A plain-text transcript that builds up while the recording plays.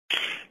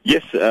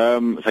Yes,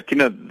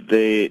 Sakina,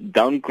 the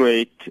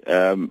downgrade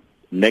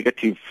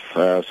negative,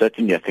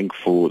 certainly I think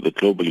for the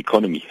global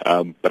economy,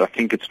 but I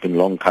think it's been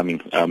long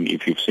coming.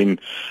 If you've seen,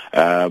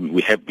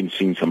 we have been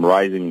seeing some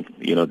rising,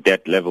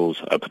 debt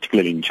levels,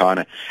 particularly in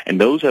China,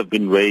 and those have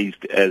been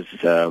raised as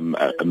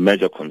a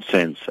major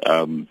concerns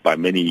by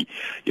many,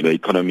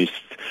 economists,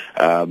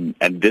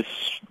 and this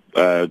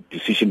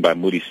decision by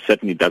Moody's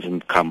certainly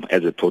doesn't come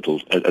as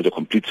a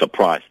complete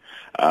surprise.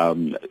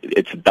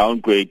 It's a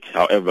downgrade,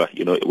 however,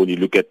 when you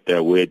look at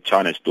where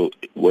China is still,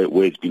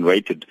 where it's been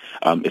rated,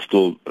 it's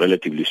still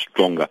relatively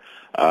stronger.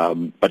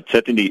 But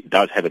certainly it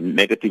does have a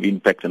negative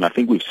impact, and I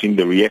think we've seen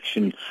the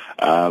reaction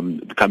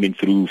coming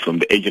through from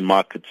the Asian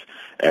markets.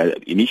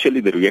 Initially,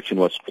 the reaction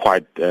was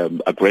quite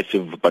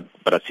aggressive, but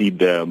I see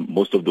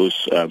most of those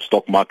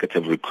stock markets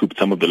have recouped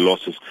some of the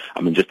losses.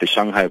 I mean, just the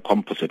Shanghai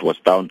Composite was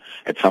down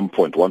at some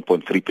point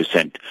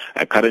 1.3%.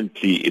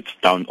 Currently, it's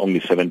down only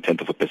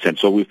 0.7%.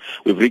 So we've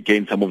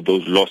regained some of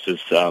those losses.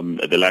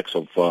 The likes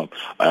of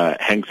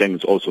Hang Seng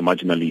is also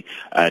marginally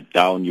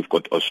down. You've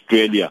got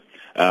Australia,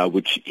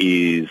 which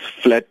is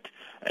flat.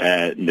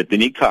 The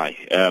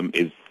Nikkei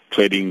is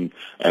trading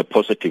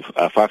positive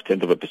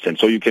 0.5%.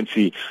 So you can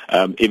see,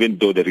 even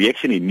though the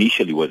reaction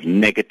initially was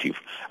negative,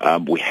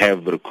 we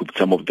have recouped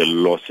some of the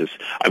losses.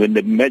 I mean,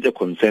 the major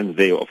concerns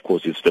there, of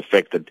course, is the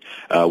fact that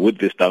with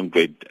this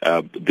downgrade,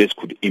 this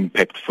could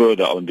impact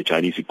further on the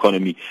Chinese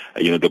economy.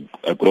 The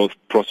growth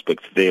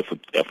prospects there for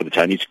the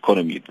Chinese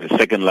economy, the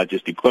second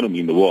largest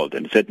economy in the world,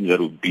 and certainly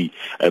that would be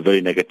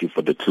very negative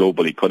for the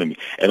global economy.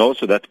 And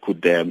also that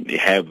could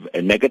have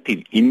a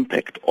negative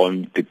impact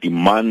on the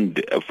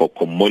demand for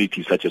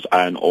commodities such as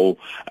iron ore,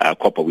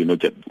 copper. We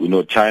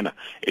know China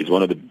is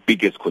one of the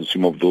biggest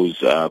consumer of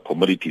those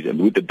commodities, and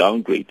with the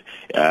downgrade,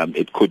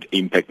 it could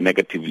impact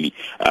negatively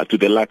to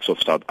the likes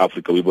of South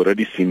Africa. We've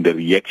already seen the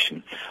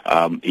reaction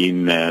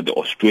in the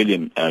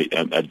Australian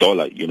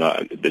dollar.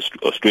 The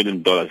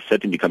Australian dollar is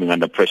certainly coming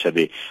under pressure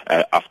there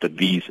after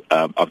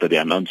the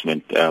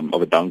announcement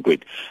of a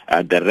downgrade.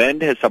 The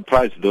rand has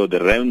surprised, though.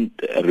 The rand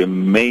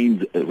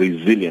remains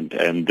resilient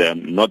and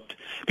not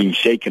being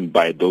shaken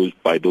by those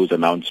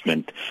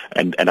announcements,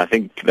 and I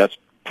think that's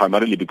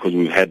primarily because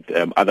we've had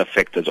other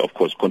factors, of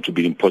course,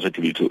 contributing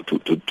positively to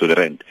the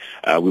rand.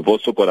 We've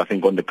also got, I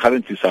think, on the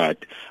currency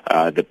side,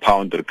 the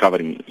pound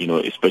recovering,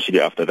 especially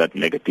after that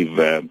negative,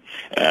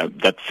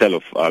 that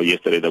sell-off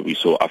yesterday that we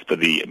saw after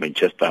the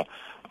Manchester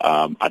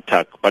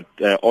attack. But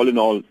all in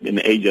all,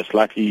 in Asia,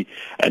 slightly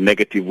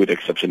negative with the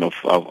exception of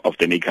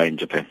the Nikkei in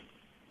Japan.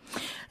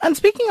 And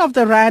speaking of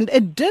the rand,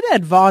 it did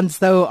advance,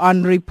 though,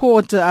 on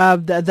report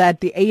that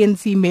the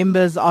ANC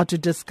members are to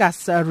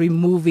discuss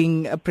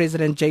removing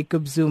President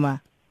Jacob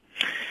Zuma.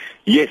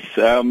 Yes,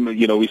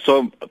 we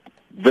saw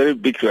very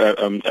big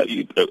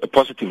a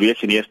positive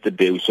reaction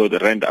yesterday. We saw the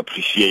rand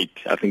appreciate,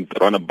 I think,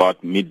 around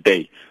about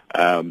midday.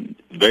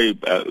 Very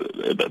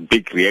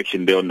big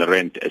reaction there on the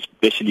rand,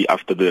 especially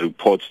after the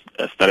reports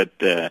started,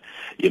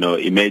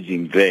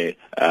 emerging there.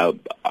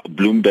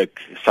 Bloomberg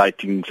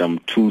citing some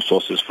two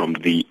sources from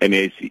the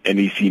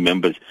NEC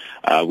members.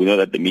 We know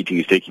that the meeting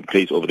is taking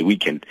place over the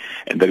weekend,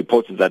 and the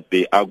report is that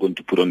they are going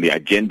to put on the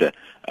agenda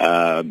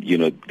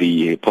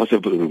the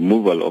possible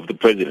removal of the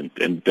president,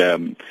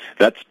 and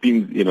that's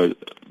been,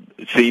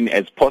 seen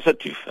as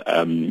positive,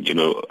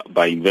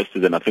 by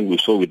investors, and I think we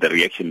saw with the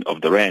reaction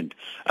of the rand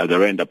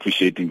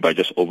appreciating by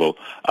just over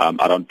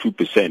around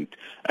 2%.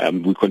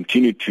 We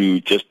continue to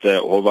just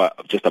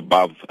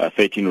above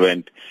 13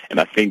 rand, and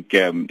I think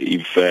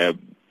if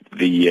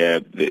they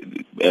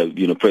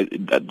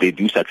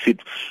do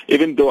succeed,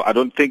 even though I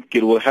don't think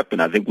it will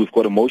happen. I think we've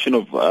got a motion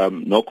of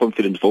no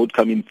confidence vote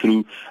coming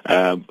through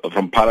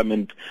from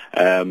Parliament.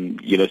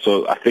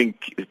 So I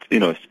think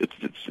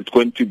it's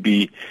going to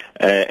be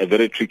a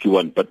very tricky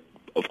one. But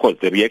of course,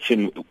 the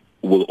reaction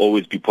will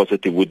always be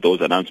positive with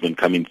those announcements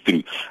coming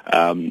through.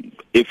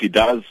 If it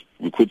does,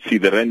 we could see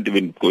the rand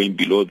even going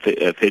below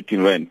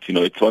 13 rand.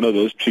 It's one of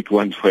those tricky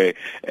ones where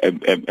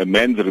a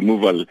man's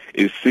removal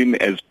is seen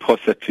as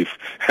positive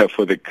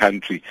for the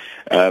country.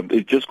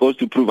 It just goes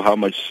to prove how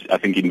much I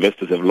think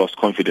investors have lost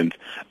confidence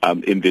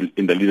in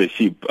the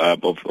leadership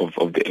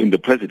in the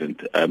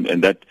president,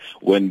 and that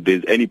when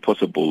there's any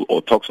possible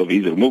or talks of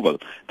his removal,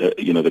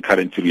 the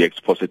currency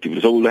reacts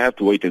positively. So we'll have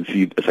to wait and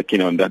see,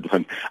 Sakina, on that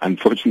one.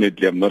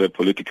 Unfortunately, I'm not a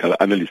political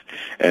analyst,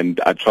 and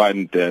I try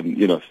and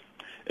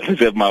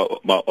reserve my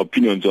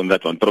opinions on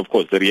that one. But of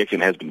course, the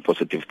reaction has been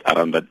positive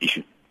around that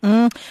issue.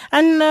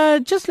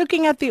 And just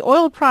looking at the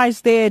oil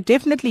price there,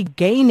 definitely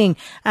gaining.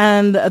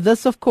 And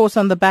this, of course,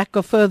 on the back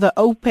of further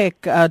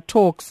OPEC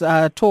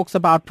talks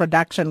about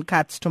production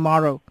cuts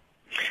tomorrow.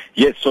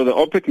 Yes, so the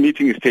OPEC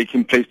meeting is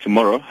taking place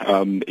tomorrow.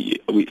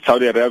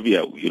 Saudi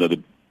Arabia,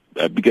 the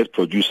biggest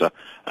producer,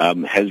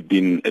 has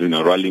been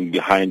rallying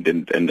behind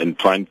and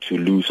trying to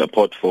lose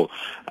support for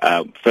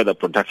further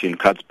production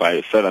cuts by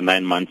a further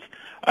 9 months.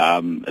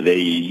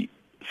 They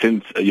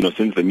since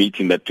the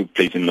meeting that took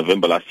place in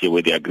November last year,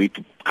 where they agreed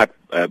to cut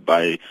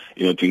to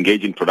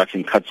engage in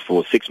production cuts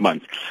for 6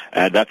 months.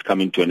 That's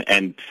coming to an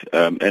end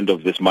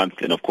of this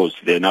month, and of course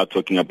they're now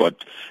talking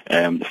about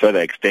further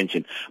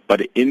extension.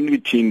 But in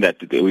between that,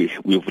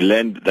 we've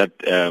learned that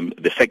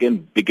the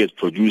second biggest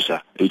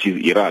producer, which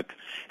is Iraq,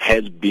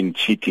 has been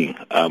cheating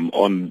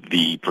on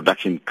the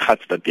production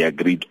cuts that they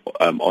agreed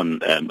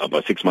on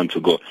about 6 months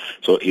ago.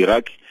 So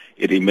Iraq,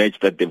 it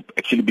emerged that they've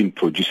actually been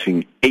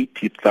producing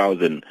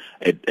 80,000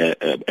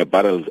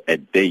 barrels a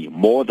day,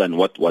 more than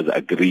what was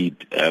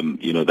agreed,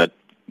 that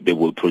they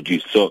will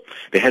produce. So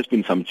there has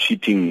been some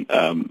cheating,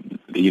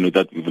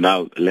 that we've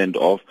now learned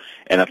of,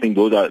 and I think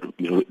those are,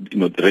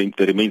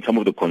 they remain some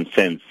of the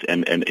concerns,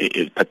 and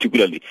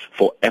particularly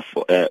for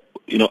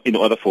in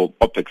order for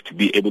OPEC to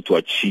be able to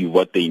achieve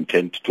what they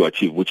intend to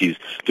achieve, which is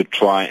to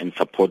try and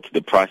support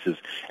the prices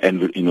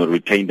and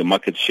retain the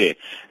market share.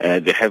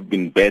 They have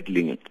been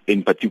battling,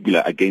 in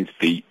particular, against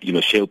the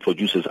shale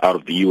producers out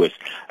of the U.S.,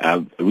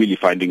 really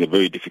finding it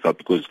very difficult,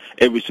 because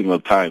every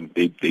single time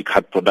they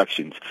cut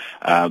productions,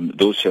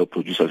 those shale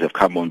producers have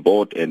come on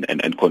board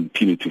and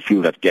continue to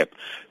fill that gap.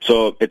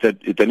 So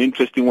it's an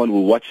interesting one.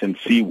 We'll watch and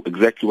see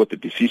exactly what the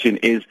decision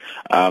is.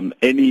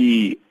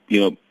 Any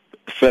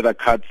further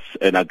cuts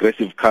and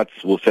aggressive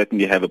cuts will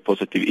certainly have a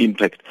positive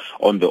impact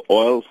on the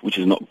oil, which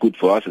is not good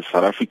for us as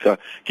South Africa,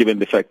 given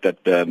the fact that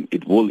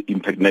it will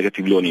impact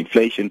negatively on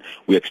inflation.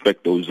 We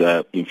expect those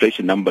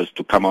inflation numbers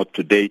to come out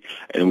today,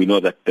 and we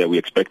know that we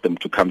expect them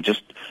to come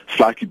just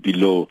slightly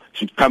below,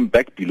 should come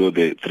back below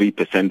the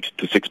 3%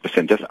 to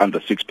 6%, just under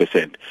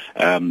 6%.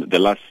 The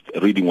last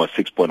reading was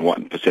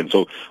 6.1%.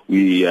 So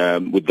we,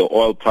 with the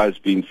oil price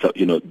being,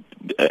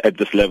 at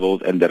this level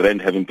and the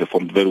rand having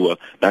performed very well,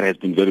 that has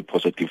been very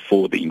positive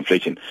for the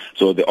inflation.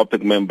 So the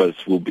OPEC members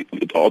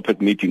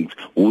OPEC meetings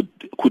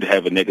could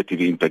have a negative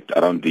impact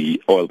around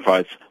the oil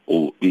price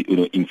or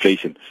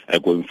inflation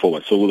going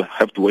forward. So we'll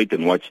have to wait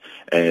and watch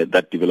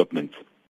that development.